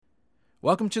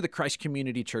Welcome to the Christ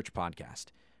Community Church podcast.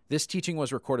 This teaching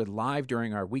was recorded live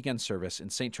during our weekend service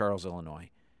in St. Charles, Illinois.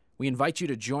 We invite you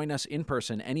to join us in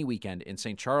person any weekend in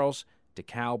St. Charles,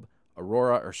 DeKalb,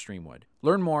 Aurora, or Streamwood.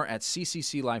 Learn more at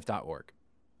ccclife.org.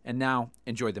 And now,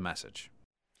 enjoy the message.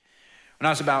 When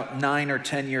I was about 9 or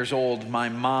 10 years old, my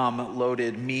mom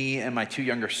loaded me and my two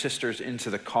younger sisters into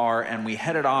the car, and we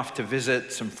headed off to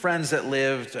visit some friends that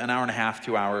lived an hour and a half,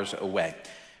 2 hours away. It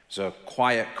was a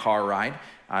quiet car ride.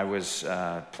 I was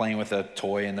playing with a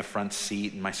toy in the front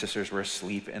seat, and my sisters were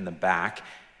asleep in the back.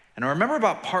 And I remember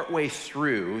about partway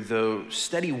through, the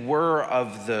steady whir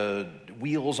of the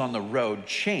wheels on the road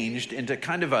changed into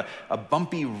kind of a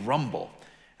bumpy rumble.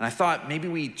 And I thought maybe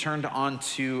we turned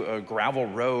onto a gravel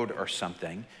road or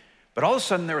something. But all of a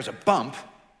sudden, there was a bump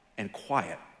and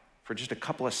quiet for just a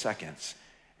couple of seconds.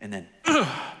 And then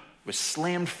was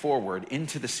slammed forward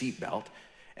into the seatbelt.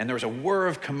 And there was a whir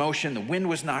of commotion. The wind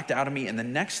was knocked out of me. And the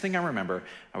next thing I remember,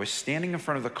 I was standing in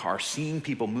front of the car, seeing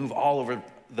people move all over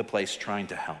the place trying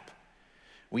to help.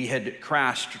 We had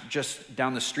crashed just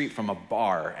down the street from a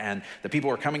bar, and the people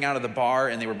were coming out of the bar,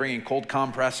 and they were bringing cold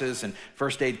compresses and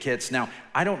first aid kits. Now,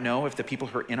 I don't know if the people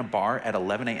who are in a bar at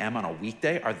 11 a.m. on a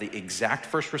weekday are the exact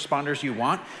first responders you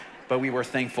want, but we were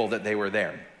thankful that they were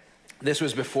there. This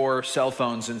was before cell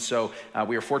phones, and so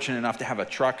we were fortunate enough to have a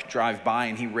truck drive by,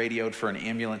 and he radioed for an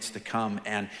ambulance to come.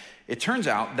 And it turns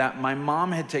out that my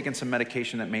mom had taken some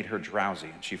medication that made her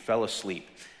drowsy, and she fell asleep.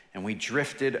 And we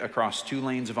drifted across 2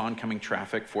 lanes of oncoming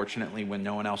traffic, fortunately when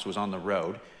no one else was on the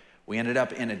road. We ended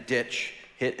up in a ditch,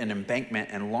 hit an embankment,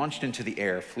 and launched into the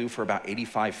air, flew for about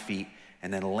 85 feet,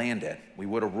 and then landed. We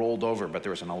would have rolled over, but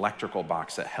there was an electrical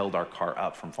box that held our car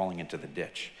up from falling into the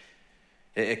ditch.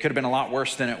 It could have been a lot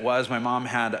worse than it was. My mom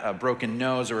had a broken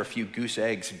nose or a few goose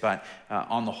eggs, but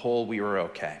on the whole, we were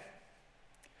okay.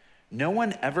 No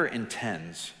one ever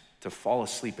intends to fall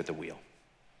asleep at the wheel.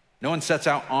 No one sets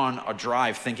out on a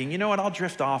drive thinking, you know what, I'll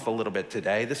drift off a little bit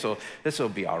today. This'll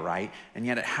be all right. And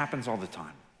yet it happens all the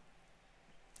time.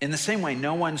 In the same way,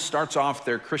 no one starts off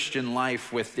their Christian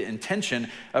life with the intention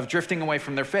of drifting away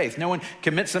from their faith. No one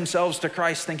commits themselves to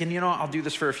Christ thinking, you know, I'll do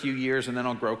this for a few years and then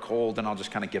I'll grow cold and I'll just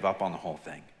kind of give up on the whole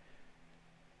thing.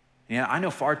 Yeah, I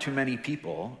know far too many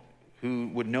people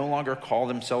who would no longer call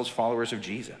themselves followers of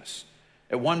Jesus.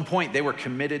 At one point, they were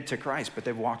committed to Christ, but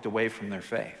they've walked away from their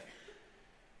faith.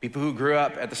 People who grew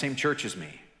up at the same church as me.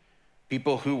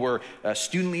 People who were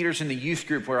student leaders in the youth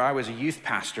group where I was a youth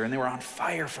pastor, and they were on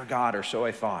fire for God, or so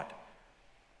I thought.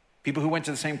 People who went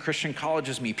to the same Christian college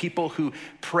as me. People who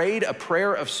prayed a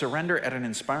prayer of surrender at an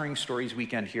Inspiring Stories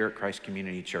weekend here at Christ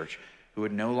Community Church, who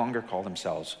would no longer call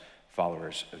themselves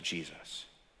followers of Jesus.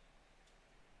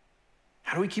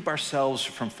 How do we keep ourselves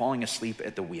from falling asleep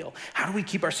at the wheel? How do we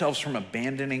keep ourselves from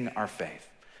abandoning our faith?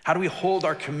 How do we hold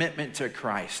our commitment to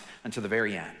Christ until the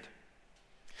very end?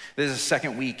 This is the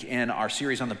second week in our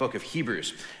series on the book of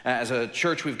Hebrews. As a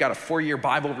church, we've got a 4-year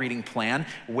Bible reading plan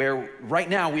where right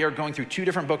now we are going through 2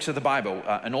 different books of the Bible,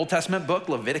 an Old Testament book,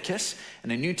 Leviticus,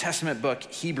 and a New Testament book,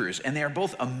 Hebrews. And they are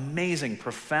both amazing,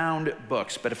 profound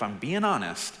books. But if I'm being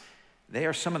honest, they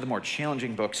are some of the more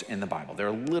challenging books in the Bible. They're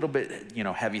a little bit,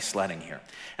 heavy sledding here.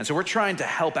 And so we're trying to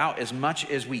help out as much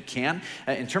as we can.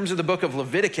 In terms of the book of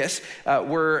Leviticus,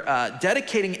 we're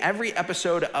dedicating every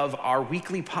episode of our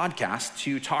weekly podcast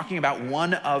to talking about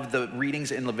one of the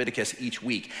readings in Leviticus each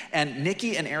week. And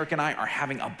Nikki and Eric and I are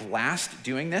having a blast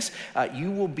doing this. You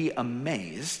will be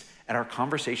amazed at our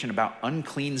conversation about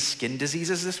unclean skin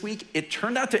diseases this week. It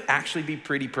turned out to actually be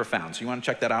pretty profound. So you want to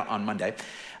check that out on Monday.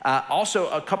 Also,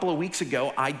 a couple of weeks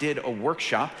ago, I did a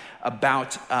workshop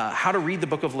about how to read the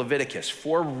book of Leviticus,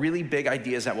 4 really big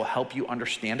ideas that will help you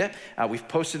understand it. We've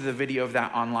posted the video of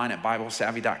that online at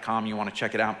BibleSavvy.com. You want to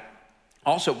check it out.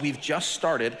 Also, we've just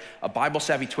started a Bible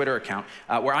Savvy Twitter account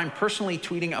where I'm personally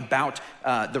tweeting about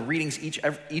the readings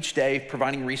each day,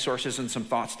 providing resources and some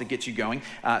thoughts to get you going.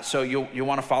 So you'll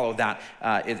want to follow that.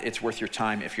 It's worth your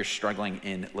time if you're struggling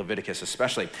in Leviticus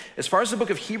especially. As far as the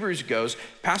book of Hebrews goes,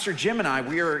 Pastor Jim and I,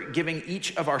 we are giving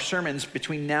each of our sermons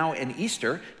between now and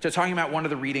Easter to talking about one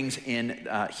of the readings in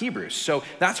Hebrews. So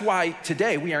that's why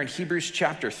today we are in Hebrews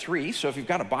chapter 3. So if you've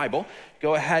got a Bible,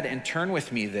 go ahead and turn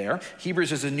with me there.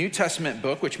 Hebrews is a New Testament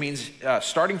book, which means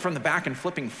starting from the back and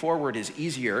flipping forward is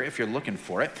easier if you're looking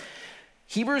for it.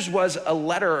 Hebrews was a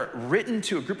letter written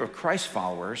to a group of Christ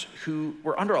followers who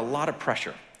were under a lot of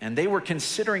pressure, and they were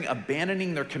considering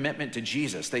abandoning their commitment to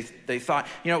Jesus. They thought,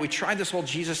 we tried this whole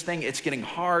Jesus thing, it's getting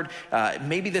hard,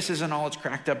 maybe this isn't all it's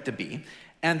cracked up to be.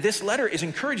 And this letter is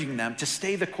encouraging them to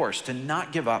stay the course, to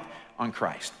not give up on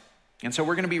Christ. And so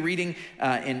we're going to be reading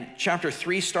in chapter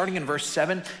 3, starting in verse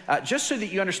 7. Just so that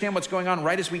you understand what's going on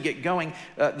right as we get going,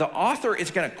 the author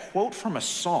is going to quote from a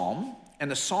psalm, and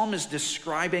the psalm is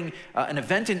describing an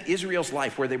event in Israel's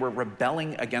life where they were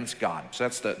rebelling against God. So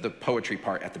that's the poetry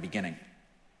part at the beginning.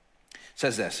 It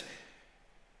says this: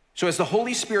 "So as the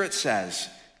Holy Spirit says,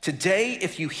 today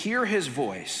if you hear his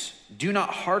voice, do not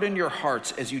harden your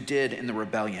hearts as you did in the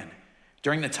rebellion,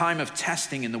 during the time of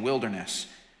testing in the wilderness,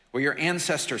 where your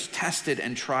ancestors tested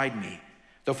and tried me,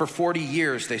 though for 40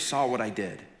 years they saw what I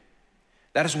did.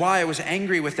 That is why I was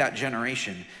angry with that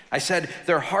generation. I said,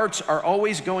 their hearts are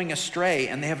always going astray,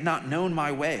 and they have not known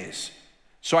my ways.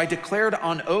 So I declared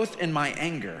on oath in my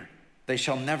anger, they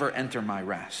shall never enter my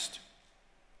rest.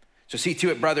 So see to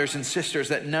it, brothers and sisters,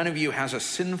 that none of you has a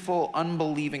sinful,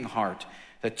 unbelieving heart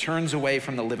that turns away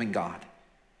from the living God.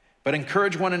 But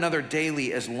encourage one another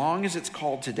daily as long as it's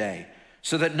called today,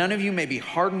 so that none of you may be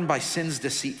hardened by sin's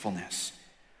deceitfulness.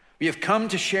 We have come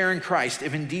to share in Christ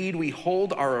if indeed we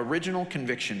hold our original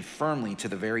conviction firmly to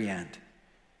the very end.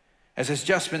 As has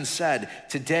just been said,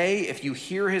 today if you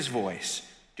hear his voice,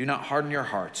 do not harden your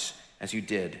hearts as you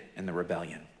did in the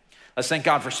rebellion." Let's thank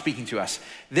God for speaking to us.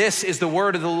 This is the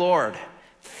word of the Lord.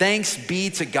 Thanks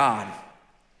be to God.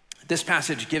 This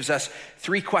passage gives us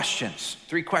three questions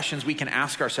we can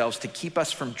ask ourselves to keep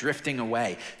us from drifting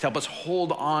away, to help us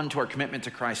hold on to our commitment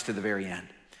to Christ to the very end.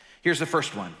 Here's the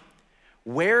first one.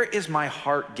 Where is my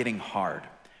heart getting hard?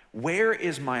 Where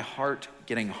is my heart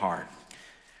getting hard?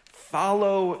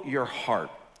 Follow your heart.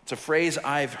 It's a phrase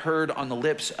I've heard on the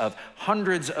lips of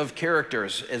hundreds of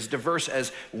characters as diverse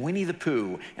as Winnie the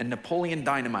Pooh and Napoleon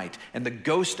Dynamite and the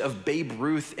ghost of Babe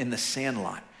Ruth in The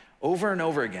Sandlot. Over and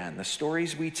over again, the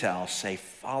stories we tell say,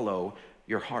 follow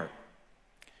your heart.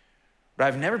 What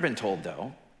I've never been told,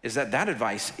 though, is that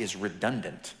advice is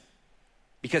redundant,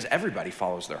 because everybody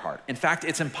follows their heart. In fact,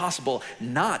 it's impossible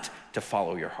not to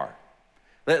follow your heart.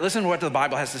 Listen to what the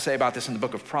Bible has to say about this in the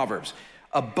book of Proverbs.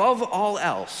 Above all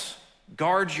else,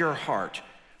 guard your heart,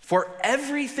 for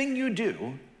everything you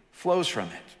do flows from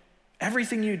it.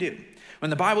 Everything you do. When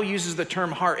the Bible uses the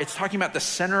term heart, it's talking about the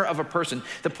center of a person,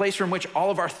 the place from which all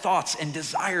of our thoughts and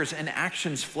desires and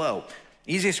actions flow.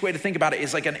 The easiest way to think about it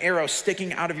is like an arrow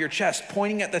sticking out of your chest,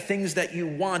 pointing at the things that you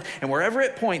want, and wherever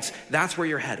it points, that's where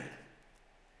you're headed.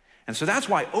 And so that's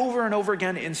why over and over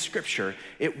again in Scripture,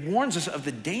 it warns us of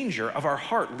the danger of our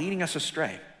heart leading us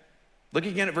astray. Look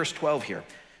again at verse 12 here.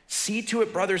 See to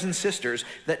it, brothers and sisters,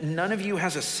 that none of you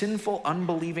has a sinful,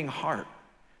 unbelieving heart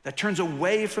that turns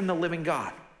away from the living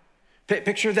God.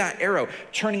 Picture that arrow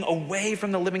turning away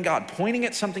from the living God, pointing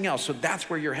at something else, so that's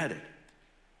where you're headed.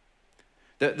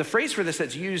 The phrase for this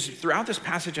that's used throughout this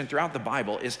passage and throughout the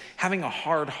Bible is having a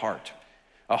hard heart.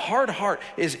 A hard heart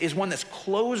is one that's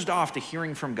closed off to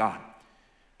hearing from God.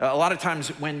 A lot of times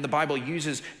when the Bible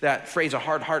uses that phrase, a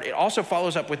hard heart, it also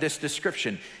follows up with this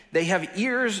description. They have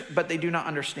ears, but they do not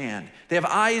understand. They have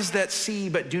eyes that see,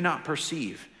 but do not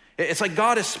perceive. It's like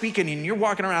God is speaking and you're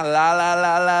walking around, la, la,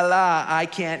 la, la, la, I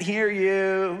can't hear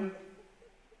you.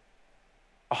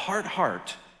 A hard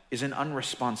heart is an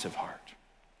unresponsive heart.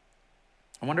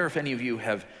 I wonder if any of you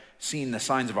have seen the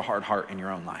signs of a hard heart in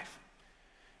your own life.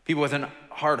 People with a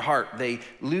hard heart, they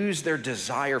lose their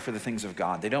desire for the things of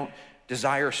God. They don't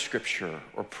desire scripture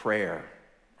or prayer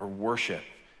or worship.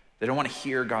 They don't want to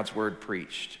hear God's word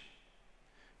preached.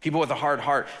 People with a hard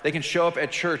heart, they can show up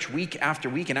at church week after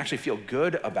week and actually feel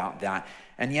good about that.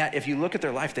 And yet, if you look at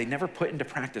their life, they never put into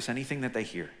practice anything that they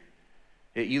hear.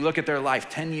 You look at their life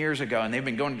 10 years ago, and they've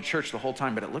been going to church the whole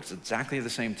time, but it looks exactly the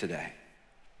same today.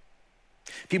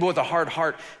 People with a hard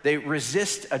heart, they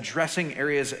resist addressing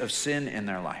areas of sin in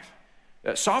their life.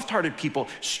 Soft-hearted people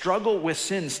struggle with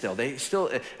sin still. They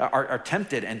still are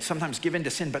tempted and sometimes give in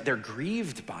to sin, but they're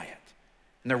grieved by it.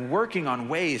 And they're working on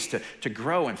ways to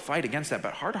grow and fight against that.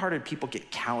 But hard-hearted people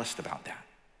get calloused about that.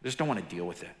 They just don't want to deal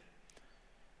with it.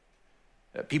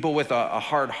 People with a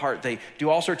hard heart, they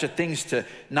do all sorts of things to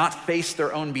not face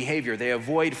their own behavior. They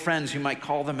avoid friends who might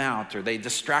call them out, or they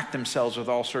distract themselves with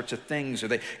all sorts of things, or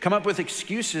they come up with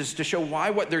excuses to show why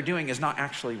what they're doing is not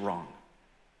actually wrong.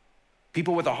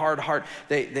 People with a hard heart,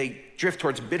 they drift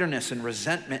towards bitterness and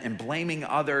resentment and blaming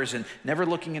others and never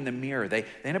looking in the mirror. They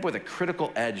end up with a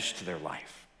critical edge to their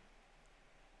life.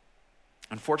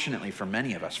 Unfortunately for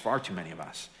many of us, far too many of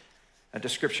us, that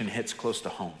description hits close to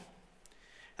home.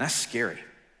 And that's scary,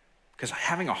 because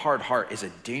having a hard heart is a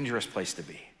dangerous place to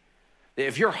be.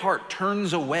 If your heart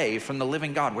turns away from the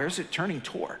living God, where is it turning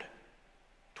toward?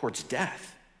 Towards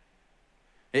death.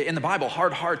 In the Bible,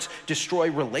 hard hearts destroy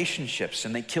relationships,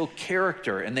 and they kill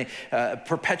character, and they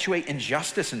perpetuate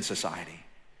injustice in society.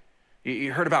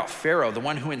 You heard about Pharaoh, the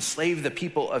one who enslaved the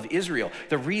people of Israel.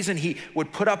 The reason he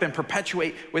would put up and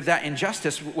perpetuate with that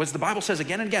injustice was, the Bible says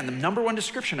again and again, the number one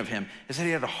description of him is that he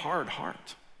had a hard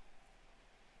heart.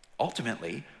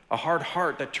 Ultimately, a hard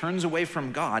heart that turns away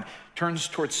from God turns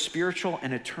towards spiritual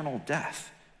and eternal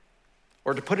death.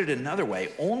 Or to put it another way,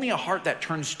 only a heart that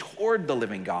turns toward the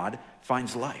living God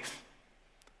finds life.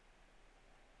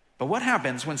 But what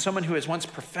happens when someone who has once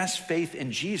professed faith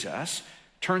in Jesus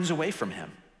turns away from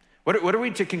him? What are we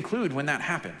to conclude when that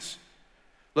happens?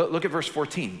 Look at verse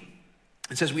 14.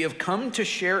 It says, we have come to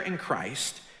share in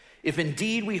Christ if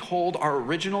indeed we hold our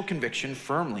original conviction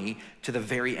firmly to the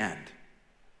very end.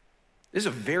 This is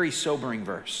a very sobering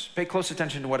verse. Pay close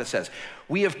attention to what it says.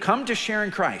 We have come to share in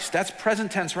Christ. That's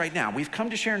present tense right now. We've come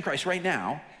to share in Christ right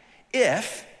now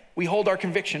if we hold our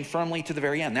conviction firmly to the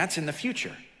very end. That's in the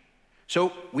future.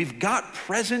 So we've got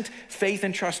present faith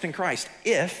and trust in Christ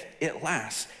if it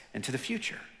lasts into the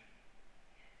future.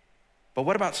 But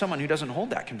what about someone who doesn't hold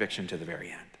that conviction to the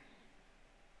very end?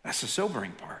 That's the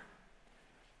sobering part.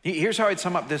 Here's how I'd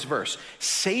sum up this verse.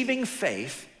 Saving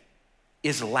faith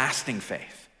is lasting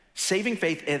faith. Saving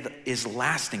faith is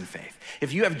lasting faith.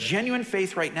 If you have genuine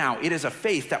faith right now, it is a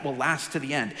faith that will last to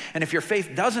the end. And if your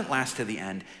faith doesn't last to the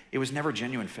end, it was never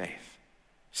genuine faith.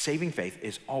 Saving faith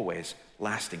is always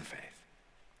lasting faith.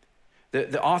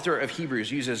 The author of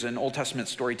Hebrews uses an Old Testament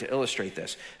story to illustrate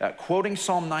this. Quoting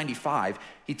Psalm 95,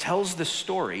 he tells the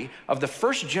story of the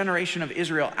first generation of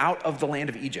Israel out of the land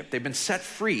of Egypt. They've been set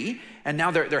free, and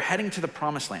now they're heading to the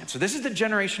promised land. So this is the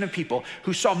generation of people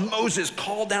who saw Moses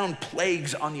call down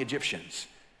plagues on the Egyptians.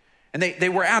 And they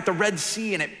were at the Red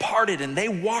Sea, and it parted, and they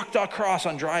walked across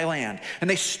on dry land. And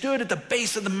they stood at the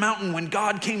base of the mountain when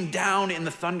God came down in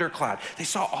the thundercloud. They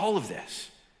saw all of this.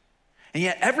 And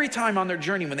yet every time on their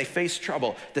journey when they faced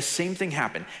trouble, the same thing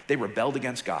happened. They rebelled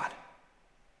against God.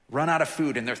 Run out of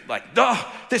food, and they're like,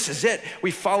 oh, this is it. We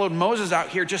followed Moses out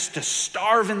here just to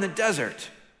starve in the desert.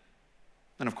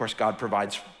 And of course, God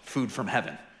provides food from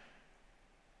heaven.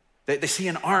 They see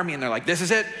an army, and they're like, this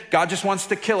is it. God just wants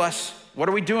to kill us. What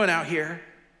are we doing out here?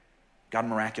 God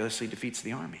miraculously defeats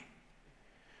the army.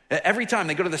 Every time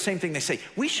they go to the same thing, they say,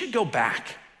 we should go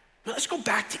back. Let's go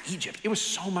back to Egypt. It was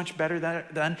so much better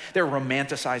then. They're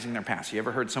romanticizing their past. You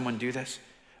ever heard someone do this?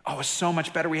 Oh, it was so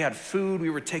much better. We had food.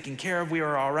 We were taken care of. We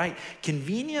were all right.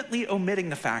 Conveniently omitting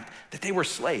the fact that they were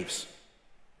slaves.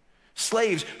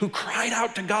 Slaves who cried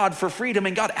out to God for freedom,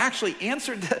 and God actually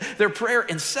answered their prayer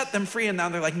and set them free. And now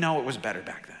they're like, no, it was better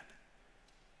back then.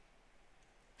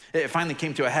 It finally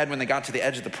came to a head when they got to the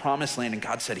edge of the promised land, and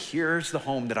God said, here's the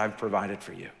home that I've provided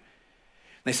for you.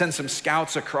 They send some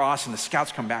scouts across, and the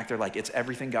scouts come back. They're like, it's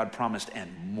everything God promised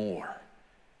and more.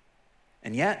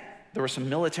 And yet, there were some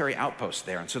military outposts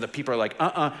there. And so the people are like,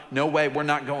 no way, we're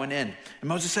not going in. And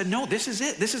Moses said, no, this is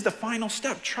it. This is the final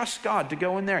step. Trust God to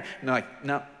go in there. And they're like,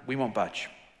 no, we won't budge.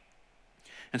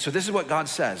 And so this is what God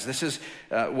says. This is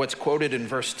what's quoted in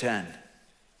verse 10.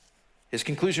 His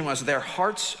conclusion was, their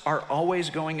hearts are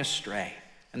always going astray,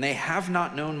 and they have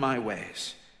not known my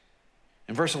ways.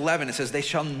 In verse 11, it says, they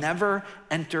shall never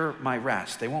enter my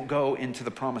rest. They won't go into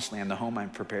the promised land, the home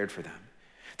I've prepared for them.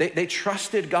 They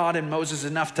trusted God and Moses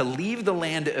enough to leave the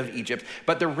land of Egypt,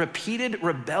 but their repeated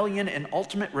rebellion and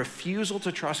ultimate refusal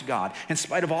to trust God, in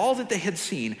spite of all that they had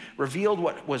seen, revealed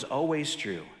what was always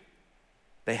true.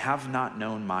 They have not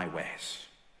known my ways.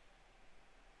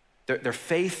 Their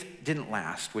faith didn't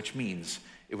last, which means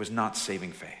it was not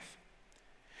saving faith.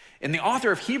 And the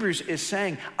author of Hebrews is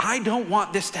saying, I don't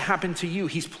want this to happen to you.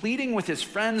 He's pleading with his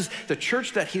friends, the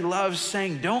church that he loves,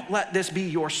 saying, don't let this be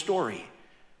your story.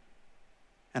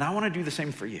 And I want to do the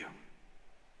same for you.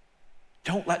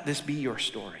 Don't let this be your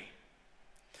story.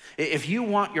 If you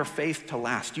want your faith to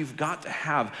last, you've got to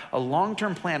have a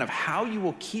long-term plan of how you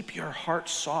will keep your heart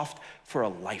soft for a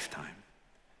lifetime.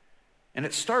 And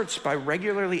it starts by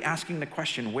regularly asking the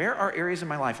question, where are areas in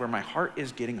my life where my heart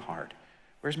is getting hard?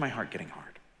 Where's my heart getting hard?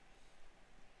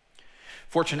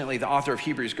 Fortunately, the author of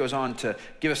Hebrews goes on to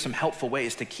give us some helpful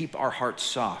ways to keep our hearts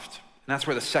soft. And that's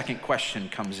where the second question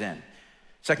comes in.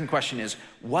 Second question is,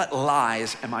 what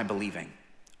lies am I believing?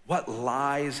 What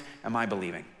lies am I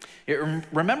believing?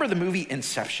 Remember the movie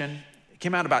Inception? It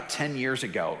came out about 10 years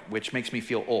ago, which makes me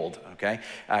feel old, okay?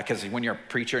 Because when you're a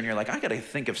preacher and you're like, I got to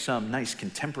think of some nice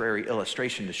contemporary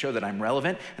illustration to show that I'm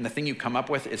relevant, and the thing you come up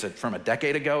with is from a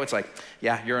decade ago, it's like,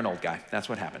 yeah, you're an old guy. That's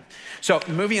what happened. So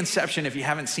the movie Inception, if you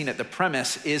haven't seen it, the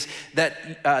premise is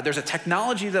that there's a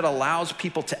technology that allows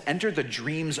people to enter the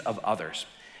dreams of others.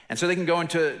 And so they can go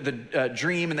into the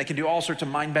dream, and they can do all sorts of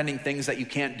mind-bending things that you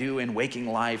can't do in waking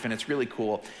life, and it's really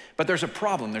cool. But there's a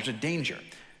problem, there's a danger.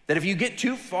 that if you get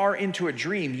too far into a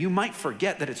dream, you might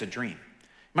forget that it's a dream.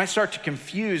 You might start to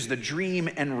confuse the dream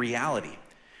and reality.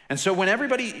 And so when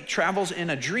everybody travels in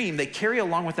a dream, they carry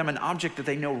along with them an object that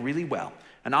they know really well,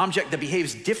 an object that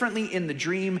behaves differently in the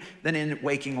dream than in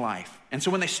waking life. And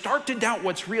so when they start to doubt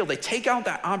what's real, they take out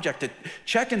that object to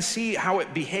check and see how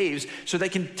it behaves so they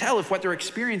can tell if what they're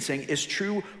experiencing is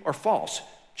true or false.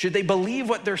 Should they believe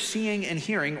what they're seeing and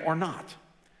hearing or not?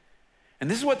 And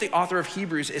this is what the author of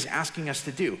Hebrews is asking us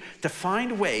to do, to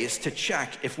find ways to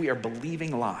check if we are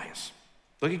believing lies.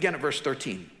 Look again at verse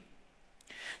 13.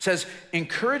 It says,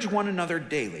 encourage one another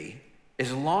daily,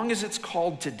 as long as it's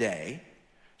called today,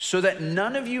 so that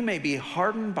none of you may be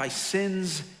hardened by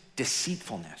sin's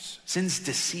deceitfulness. Sin's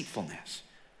deceitfulness.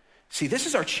 See, this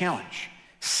is our challenge.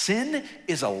 Sin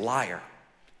is a liar,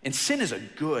 and sin is a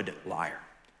good liar.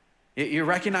 You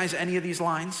recognize any of these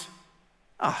lines?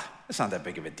 It's not that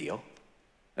big of a deal.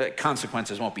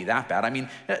 Consequences won't be that bad. I mean,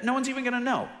 no one's even gonna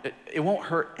know. It won't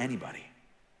hurt anybody.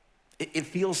 It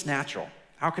feels natural.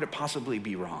 How could it possibly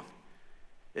be wrong?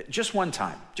 Just one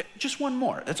time, just one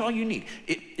more. That's all you need.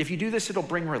 If you do this, it'll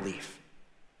bring relief.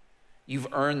 You've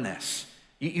earned this.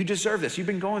 You deserve this. You've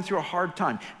been going through a hard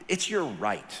time. It's your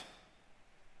right.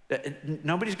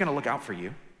 Nobody's gonna look out for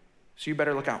you, so you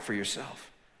better look out for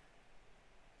yourself.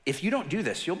 If you don't do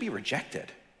this, you'll be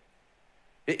rejected.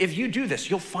 If you do this,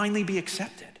 you'll finally be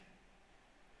accepted.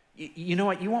 You know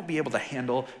what? You won't be able to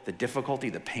handle the difficulty,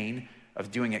 the pain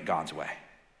of doing it God's way.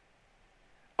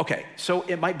 Okay, so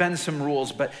it might bend some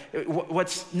rules, but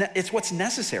it's what's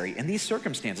necessary in these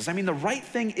circumstances. I mean, the right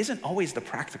thing isn't always the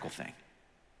practical thing.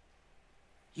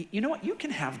 You know what? You can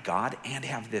have God and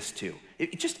have this too.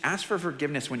 Just ask for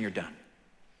forgiveness when you're done.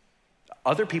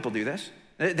 Other people do this.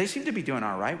 They seem to be doing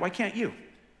all right. Why can't you?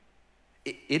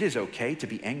 It is okay to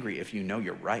be angry if you know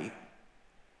you're right.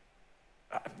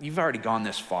 You've already gone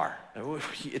this far.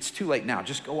 It's too late now.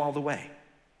 Just go all the way.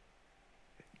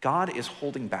 God is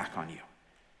holding back on you.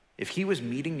 If he was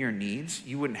meeting your needs,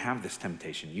 you wouldn't have this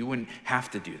temptation. You wouldn't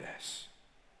have to do this.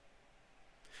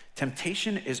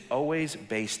 Temptation is always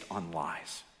based on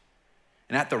lies.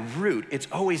 And at the root, it's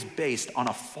always based on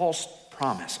a false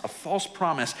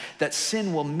promise that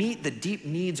sin will meet the deep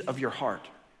needs of your heart.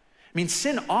 I mean,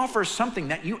 sin offers something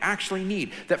that you actually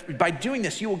need, that by doing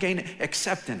this, you will gain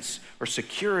acceptance or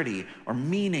security or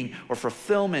meaning or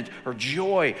fulfillment or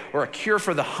joy or a cure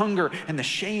for the hunger and the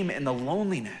shame and the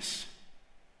loneliness.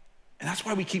 And that's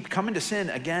why we keep coming to sin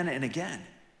again and again.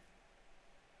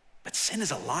 But sin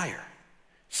is a liar.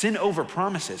 Sin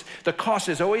overpromises. The cost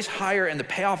is always higher and the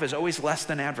payoff is always less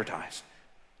than advertised.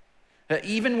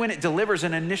 Even when it delivers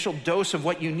an initial dose of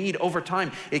what you need, over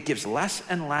time, it gives less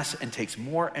and less and takes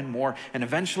more and more. And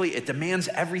eventually it demands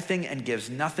everything and gives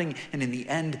nothing. And in the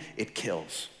end, it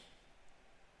kills.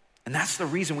 And that's the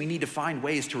reason we need to find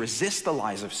ways to resist the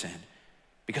lies of sin,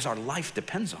 because our life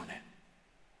depends on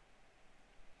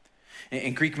it.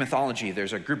 In Greek mythology,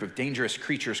 there's a group of dangerous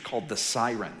creatures called the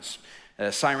sirens.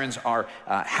 Sirens are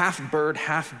half bird,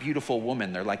 half beautiful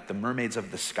women. They're like the mermaids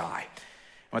of the sky.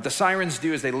 What the sirens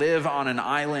do is they live on an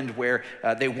island where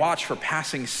they watch for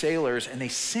passing sailors, and they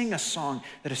sing a song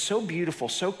that is so beautiful,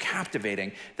 so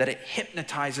captivating, that it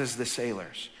hypnotizes the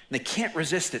sailors. And they can't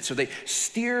resist it, so they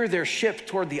steer their ship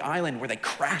toward the island where they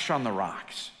crash on the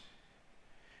rocks.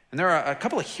 And there are a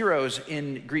couple of heroes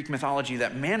in Greek mythology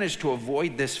that manage to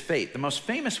avoid this fate. The most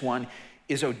famous one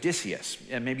is Odysseus.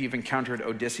 And maybe you've encountered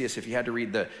Odysseus if you had to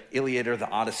read the Iliad or the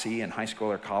Odyssey in high school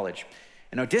or college.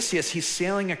 And Odysseus, he's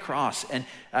sailing across, and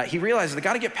he realizes they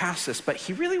got to get past this, but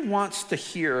he really wants to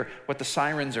hear what the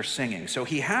sirens are singing. So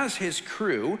he has his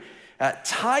crew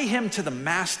tie him to the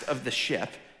mast of the ship,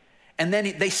 and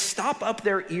then they stop up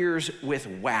their ears with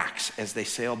wax as they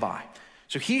sail by.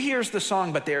 So he hears the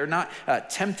song, but they're not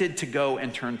tempted to go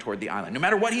and turn toward the island. No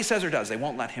matter what he says or does, they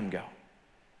won't let him go.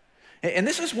 And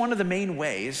this is one of the main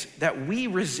ways that we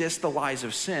resist the lies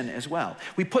of sin as well.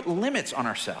 We put limits on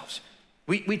ourselves.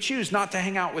 We choose not to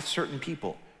hang out with certain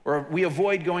people, or we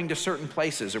avoid going to certain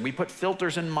places, or we put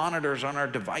filters and monitors on our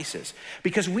devices,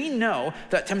 because we know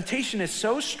that temptation is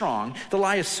so strong, the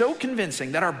lie is so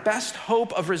convincing, that our best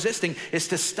hope of resisting is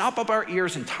to stop up our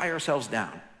ears and tie ourselves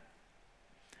down.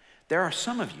 There are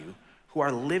some of you who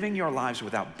are living your lives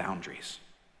without boundaries,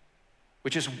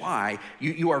 which is why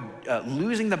you are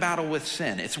losing the battle with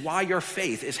sin. It's why your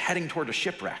faith is heading toward a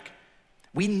shipwreck.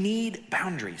 We need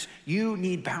boundaries. You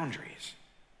need boundaries.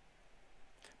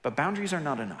 But boundaries are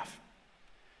not enough.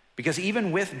 Because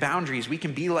even with boundaries, we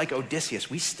can be like Odysseus.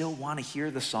 We still want to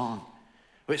hear the song.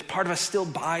 It's part of us still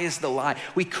buys the lie.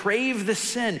 We crave the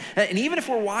sin. And even if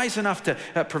we're wise enough to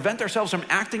prevent ourselves from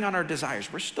acting on our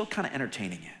desires, we're still kind of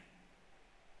entertaining it.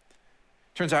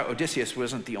 Turns out Odysseus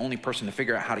wasn't the only person to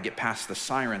figure out how to get past the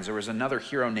sirens. There was another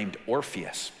hero named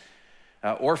Orpheus.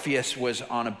 Orpheus was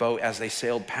on a boat as they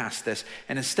sailed past this,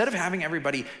 and instead of having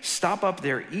everybody stop up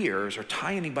their ears or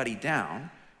tie anybody down,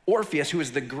 Orpheus, who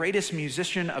was the greatest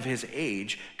musician of his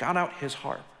age, got out his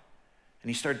harp, and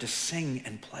he started to sing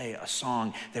and play a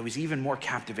song that was even more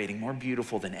captivating, more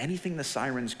beautiful than anything the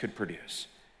sirens could produce.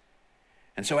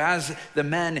 And so as the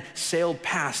men sailed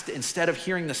past, instead of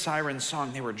hearing the siren's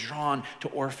song, they were drawn to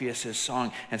Orpheus's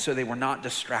song, and so they were not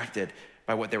distracted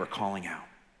by what they were calling out.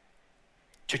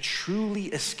 To truly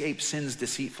escape sin's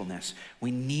deceitfulness, we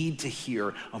need to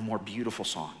hear a more beautiful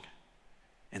song.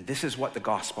 And this is what the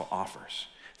gospel offers.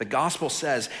 The gospel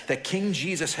says that King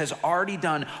Jesus has already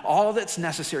done all that's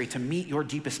necessary to meet your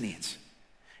deepest needs.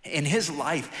 In his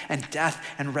life and death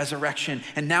and resurrection,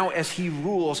 and now as he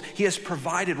rules, he has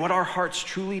provided what our hearts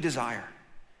truly desire.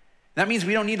 That means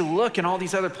we don't need to look in all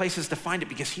these other places to find it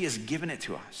because he has given it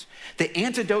to us. The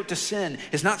antidote to sin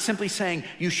is not simply saying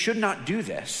you should not do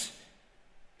this.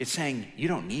 It's saying you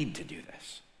don't need to do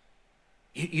this.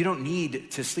 You don't need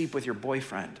to sleep with your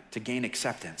boyfriend to gain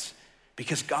acceptance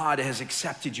because God has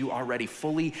accepted you already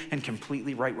fully and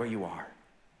completely right where you are.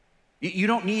 You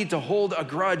don't need to hold a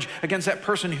grudge against that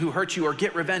person who hurt you or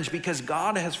get revenge because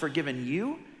God has forgiven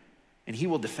you and he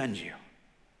will defend you.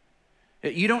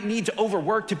 You don't need to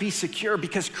overwork to be secure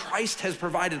because Christ has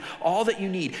provided all that you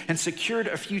need and secured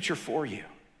a future for you.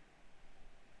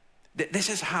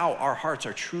 This is how our hearts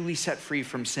are truly set free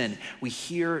from sin. We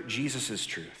hear Jesus'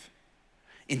 truth.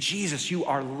 In Jesus, you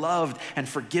are loved and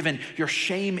forgiven. Your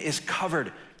shame is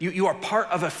covered. You are part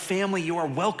of a family. You are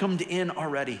welcomed in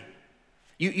already.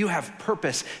 You have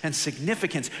purpose and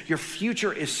significance. Your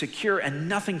future is secure and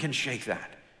nothing can shake that.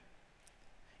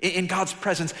 In God's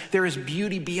presence, there is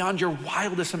beauty beyond your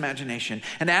wildest imagination.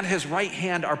 And at his right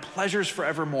hand are pleasures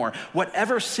forevermore.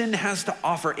 Whatever sin has to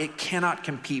offer, it cannot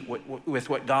compete with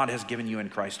what God has given you in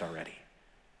Christ already.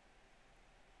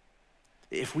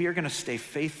 If we are going to stay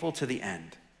faithful to the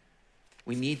end,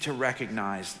 we need to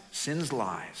recognize sin's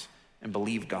lies and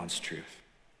believe God's truth.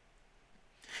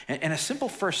 And a simple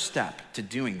first step to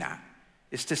doing that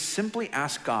is to simply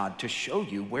ask God to show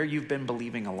you where you've been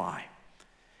believing a lie.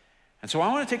 And so I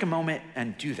want to take a moment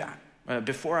and do that.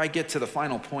 Before I get to the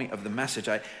final point of the message,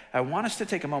 I want us to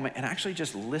take a moment and actually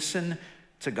just listen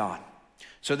to God.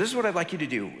 So this is what I'd like you to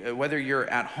do. Whether you're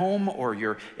at home or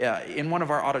you're in one of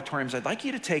our auditoriums, I'd like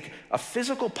you to take a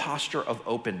physical posture of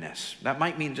openness. That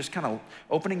might mean just kind of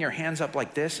opening your hands up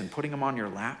like this and putting them on your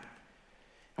lap.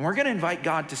 And we're going to invite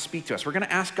God to speak to us. We're going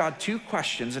to ask God 2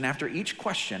 questions, and after each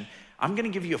question, I'm going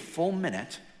to give you a full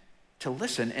minute to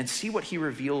listen and see what he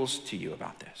reveals to you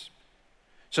about this.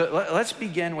 So let's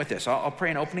begin with this. I'll pray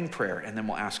an opening prayer, and then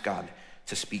we'll ask God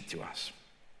to speak to us.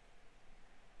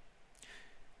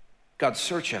 God,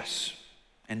 search us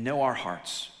and know our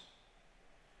hearts.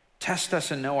 Test us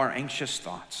and know our anxious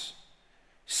thoughts.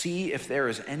 See if there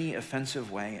is any offensive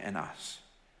way in us,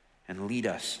 and lead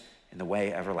us in the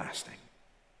way everlasting.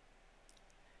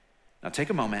 Now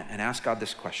take a moment and ask God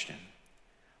this question.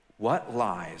 What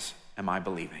lies am I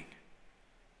believing?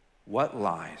 What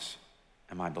lies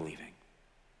am I believing?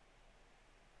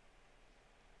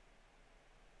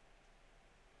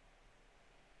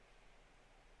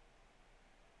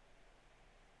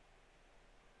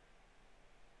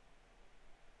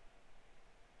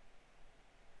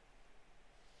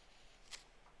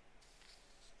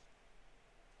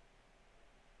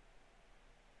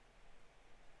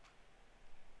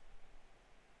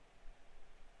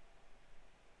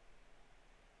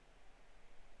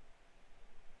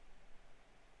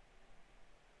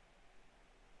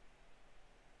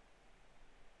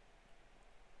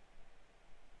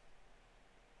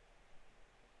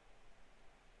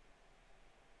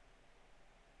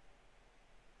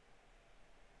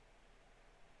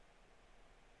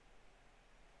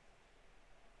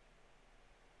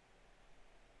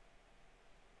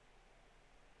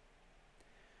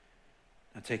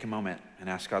 Now take a moment and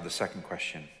ask God the second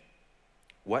question.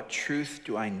 What truth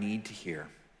do I need to hear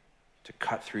to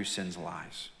cut through sin's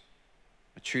lies?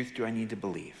 What truth do I need to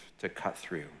believe to cut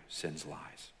through sin's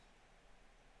lies?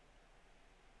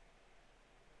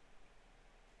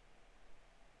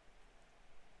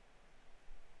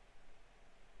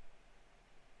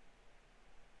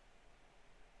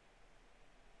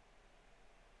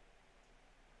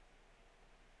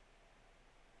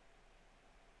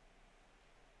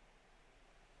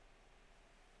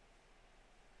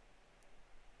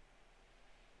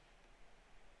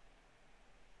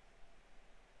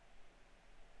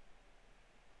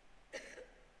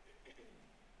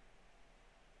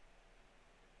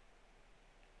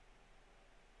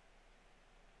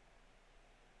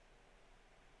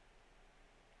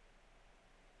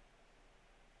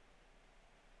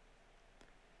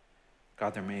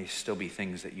 God, there may still be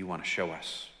things that you want to show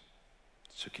us.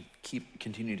 So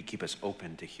continue to keep us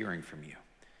open to hearing from you.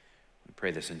 We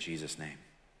pray this in Jesus' name.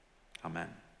 Amen.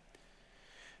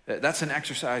 That's an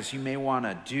exercise you may want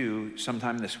to do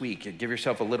sometime this week. Give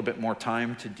yourself a little bit more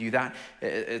time to do that.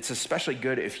 It's especially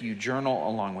good if you journal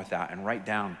along with that and write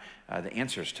down the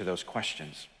answers to those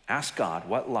questions. Ask God,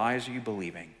 what lies are you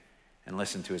believing? And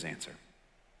listen to his answer.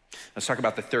 Let's talk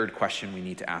about the third question we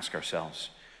need to ask ourselves.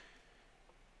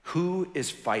 Who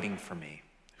is fighting for me?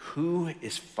 Who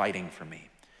is fighting for me?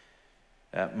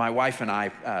 My wife and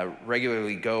I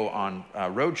regularly go on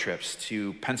road trips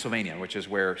to Pennsylvania, which is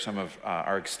where some of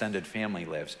our extended family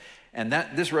lives. And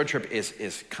this road trip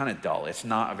is kind of dull. It's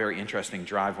not a very interesting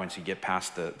drive once you get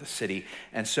past the city.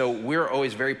 And so we're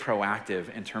always very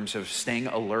proactive in terms of staying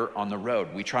alert on the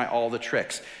road. We try all the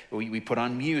tricks. We put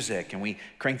on music and we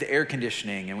crank the air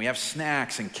conditioning and we have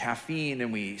snacks and caffeine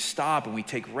and we stop and we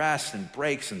take rest and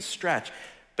breaks and stretch.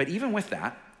 But even with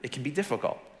that, it can be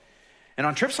difficult. And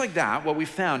on trips like that, what we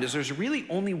found is there's really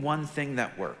only one thing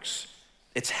that works.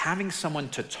 It's having someone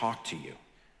to talk to you,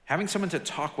 having someone to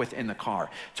talk with in the car.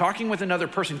 Talking with another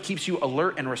person keeps you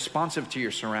alert and responsive to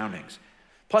your surroundings.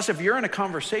 Plus, if you're in a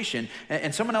conversation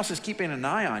and someone else is keeping an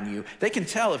eye on you, they can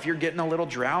tell if you're getting a little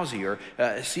drowsy or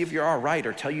see if you're all right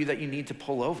or tell you that you need to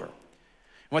pull over.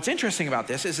 What's interesting about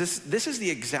this is this is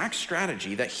the exact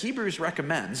strategy that Hebrews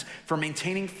recommends for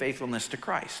maintaining faithfulness to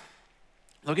Christ.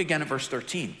 Look again at verse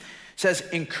 13. It says,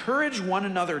 encourage one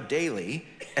another daily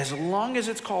as long as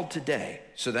it's called today,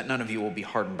 so that none of you will be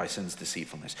hardened by sin's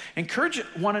deceitfulness. Encourage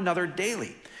one another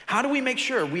daily. How do we make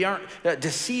sure we aren't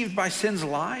deceived by sin's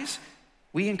lies?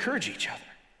 We encourage each other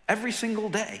every single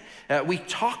day. We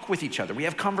talk with each other. We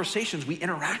have conversations. We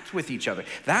interact with each other.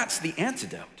 That's the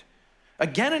antidote.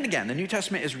 Again and again, the New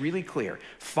Testament is really clear.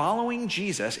 Following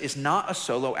Jesus is not a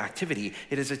solo activity.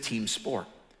 It is a team sport.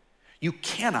 You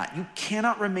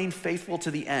cannot remain faithful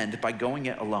to the end by going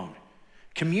it alone.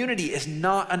 Community is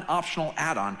not an optional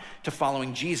add-on to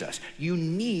following Jesus. You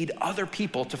need other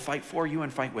people to fight for you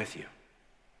and fight with you.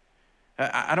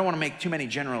 I don't want to make too many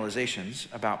generalizations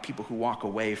about people who walk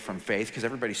away from faith because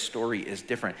everybody's story is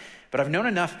different. But I've known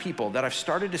enough people that I've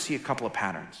started to see a couple of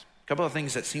patterns, a couple of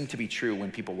things that seem to be true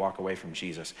when people walk away from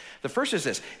Jesus. The first is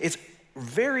this. It's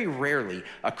very rarely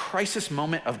a crisis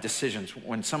moment of decisions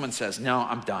when someone says, no,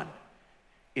 I'm done.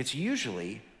 It's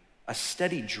usually a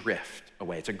steady drift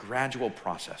away. It's a gradual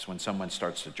process when someone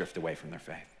starts to drift away from their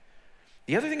faith.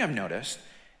 The other thing I've noticed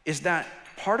is that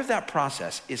part of that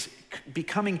process is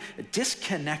becoming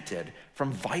disconnected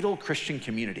from vital Christian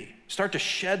community. Start to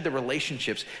shed the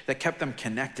relationships that kept them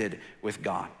connected with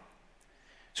God.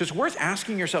 So it's worth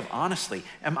asking yourself honestly,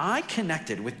 am I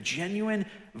connected with genuine,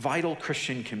 vital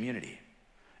Christian community?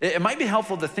 It might be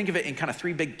helpful to think of it in kind of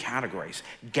three big categories: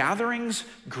 gatherings,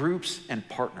 groups, and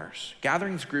partners.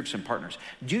 Gatherings, groups, and partners.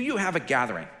 Do you have a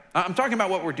gathering? I'm talking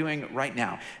about what we're doing right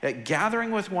now.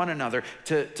 Gathering with one another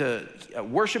to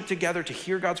worship together, to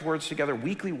hear God's words together,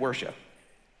 weekly worship.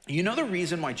 You know the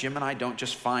reason why Jim and I don't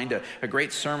just find a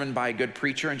great sermon by a good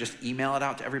preacher and just email it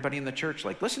out to everybody in the church?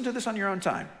 Like, listen to this on your own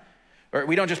time. Or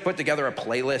we don't just put together a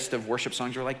playlist of worship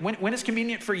songs. We're like, when it's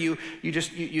convenient for you, you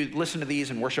listen to these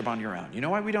and worship on your own. You know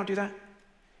why we don't do that?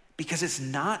 Because it's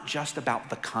not just about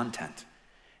the content.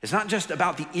 It's not just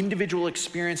about the individual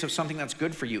experience of something that's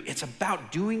good for you. It's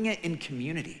about doing it in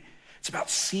community. It's about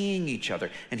seeing each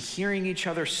other and hearing each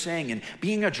other sing and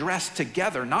being addressed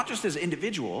together, not just as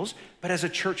individuals, but as a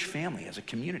church family, as a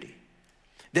community.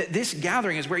 This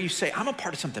gathering is where you say, I'm a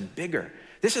part of something bigger.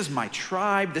 This is my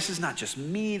tribe. This is not just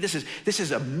me. This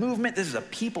is a movement. This is a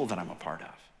people that I'm a part of.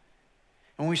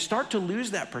 And when we start to lose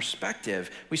that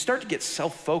perspective, we start to get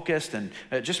self-focused and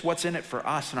just what's in it for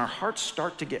us, and our hearts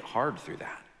start to get hard through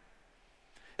that.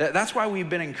 That's why we've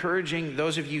been encouraging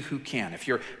those of you who can, if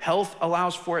your health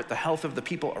allows for it, the health of the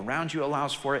people around you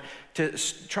allows for it, to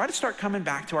try to start coming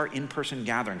back to our in-person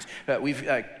gatherings. We've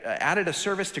added a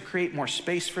service to create more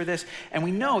space for this, and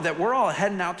we know that we're all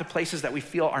heading out to places that we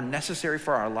feel are necessary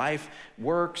for our life,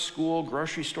 work, school,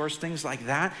 grocery stores, things like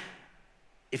that.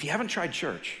 If you haven't tried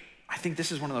church, I think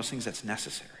this is one of those things that's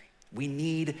necessary. We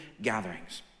need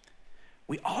gatherings.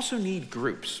 We also need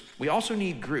groups.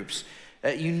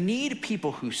 You need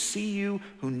people who see you,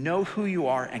 who know who you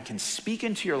are, and can speak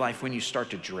into your life when you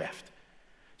start to drift.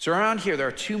 So around here, there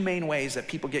are two main ways that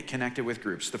people get connected with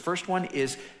groups. The first one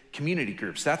is community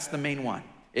groups. That's the main one.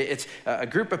 It's a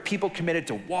group of people committed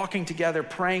to walking together,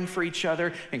 praying for each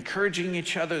other, encouraging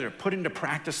each other to put into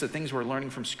practice the things we're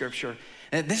learning from Scripture.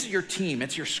 And this is your team.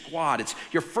 It's your squad. It's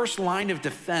your first line of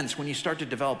defense when you start to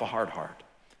develop a hard heart.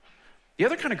 The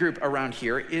other kind of group around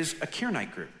here is a care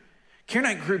night group. Care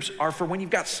night groups are for when you've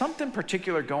got something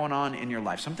particular going on in your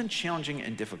life, something challenging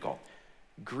and difficult,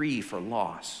 grief or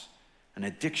loss, an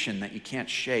addiction that you can't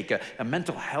shake, a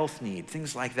mental health need,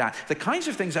 things like that. The kinds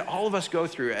of things that all of us go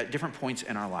through at different points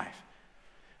in our life.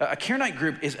 A care night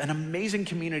group is an amazing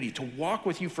community to walk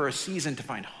with you for a season to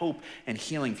find hope and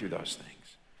healing through those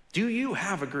things. Do you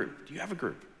have a group? Do you have a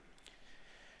group?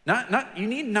 You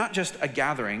need not just a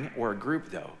gathering or a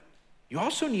group, though. You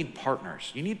also need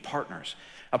partners. You need partners.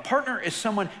 A partner is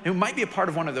someone who might be a part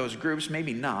of one of those groups,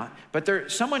 maybe not, but they're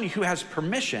someone who has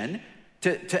permission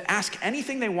to ask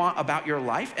anything they want about your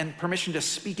life and permission to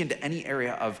speak into any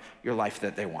area of your life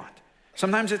that they want.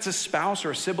 Sometimes it's a spouse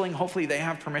or a sibling. Hopefully they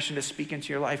have permission to speak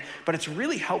into your life, but it's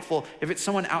really helpful if it's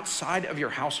someone outside of your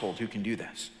household who can do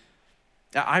this.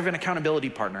 I have an accountability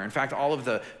partner. In fact, all of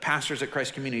the pastors at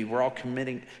Christ Community, we're all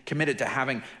committed to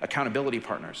having accountability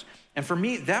partners. And for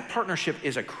me, that partnership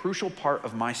is a crucial part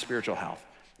of my spiritual health.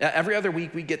 Every other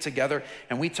week we get together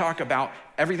and we talk about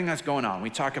everything that's going on. We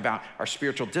talk about our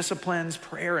spiritual disciplines,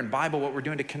 prayer and Bible, what we're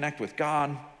doing to connect with God.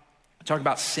 We talk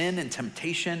about sin and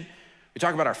temptation. We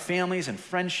talk about our families and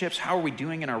friendships. How are we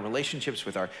doing in our relationships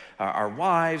with our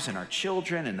wives and our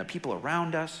children and the people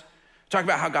around us? We talk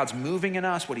about how God's moving in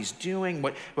us, what he's doing,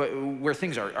 where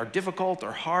things are difficult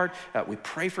or hard. We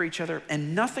pray for each other,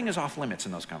 and nothing is off limits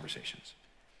in those conversations.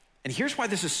 And here's why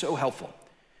this is so helpful.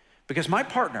 Because my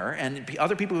partner, and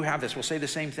other people who have this will say the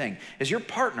same thing, is your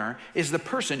partner is the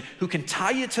person who can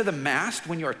tie you to the mast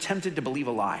when you are tempted to believe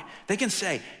a lie. They can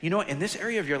say, you know what, in this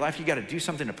area of your life, you got to do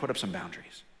something to put up some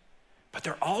boundaries. But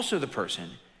they're also the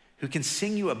person who can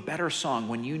sing you a better song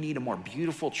when you need a more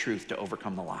beautiful truth to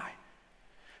overcome the lie.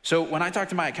 So when I talk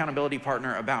to my accountability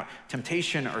partner about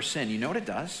temptation or sin, you know what it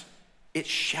does? It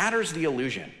shatters the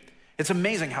illusion. It's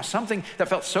amazing how something that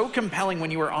felt so compelling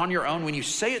when you were on your own, when you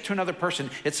say it to another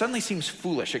person, it suddenly seems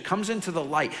foolish. It comes into the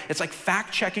light. It's like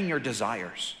fact-checking your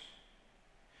desires.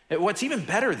 What's even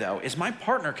better, though, is my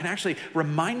partner can actually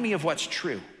remind me of what's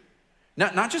true.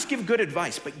 Not just give good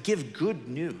advice, but give good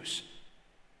news.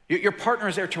 Your partner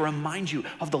is there to remind you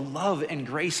of the love and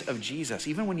grace of Jesus,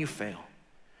 even when you fail.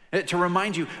 To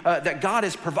remind you that God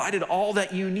has provided all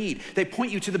that you need. They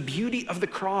point you to the beauty of the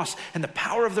cross and the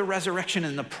power of the resurrection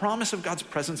and the promise of God's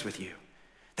presence with you.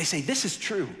 They say, this is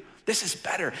true. This is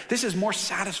better. This is more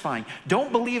satisfying.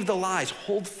 Don't believe the lies.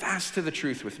 Hold fast to the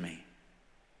truth with me.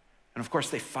 And of course,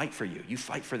 they fight for you. You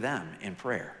fight for them in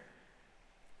prayer.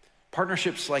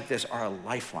 Partnerships like this are a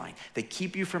lifeline. They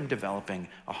keep you from developing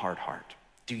a hard heart.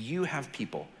 Do you have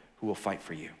people who will fight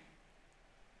for you?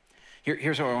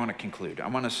 Here's how I want to conclude.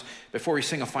 Before we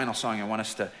sing a final song, I want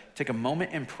us to take a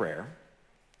moment in prayer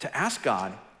to ask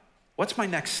God, what's my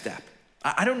next step?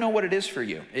 I don't know what it is for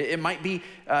you. It might be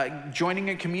joining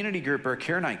a community group or a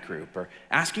care night group, or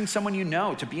asking someone you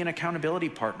know to be an accountability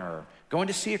partner, or going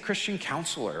to see a Christian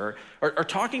counselor, or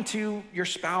talking to your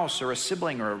spouse or a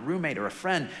sibling or a roommate or a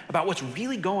friend about what's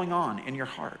really going on in your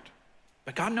heart.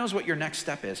 But God knows what your next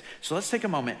step is. So let's take a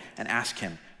moment and ask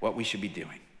him what we should be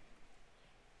doing.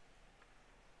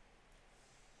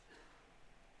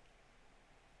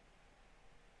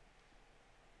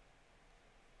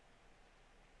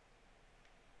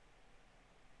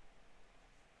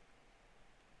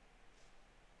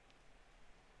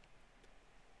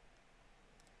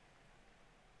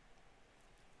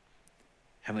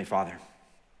 Heavenly Father,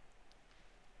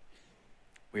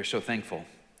 we are so thankful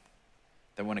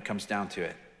that when it comes down to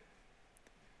it,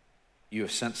 you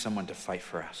have sent someone to fight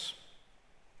for us,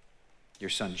 your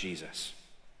son Jesus.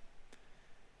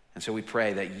 And so we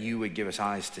pray that you would give us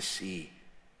eyes to see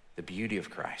the beauty of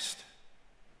Christ,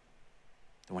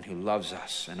 the one who loves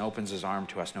us and opens his arm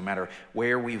to us no matter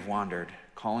where we've wandered,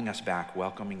 calling us back,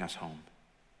 welcoming us home.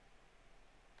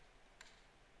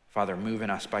 Father, move in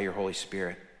us by your Holy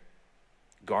Spirit.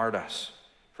 Guard us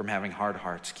from having hard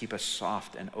hearts. Keep us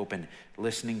soft and open,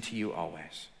 listening to you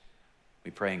always.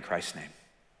 We pray in Christ's name.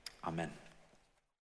 Amen.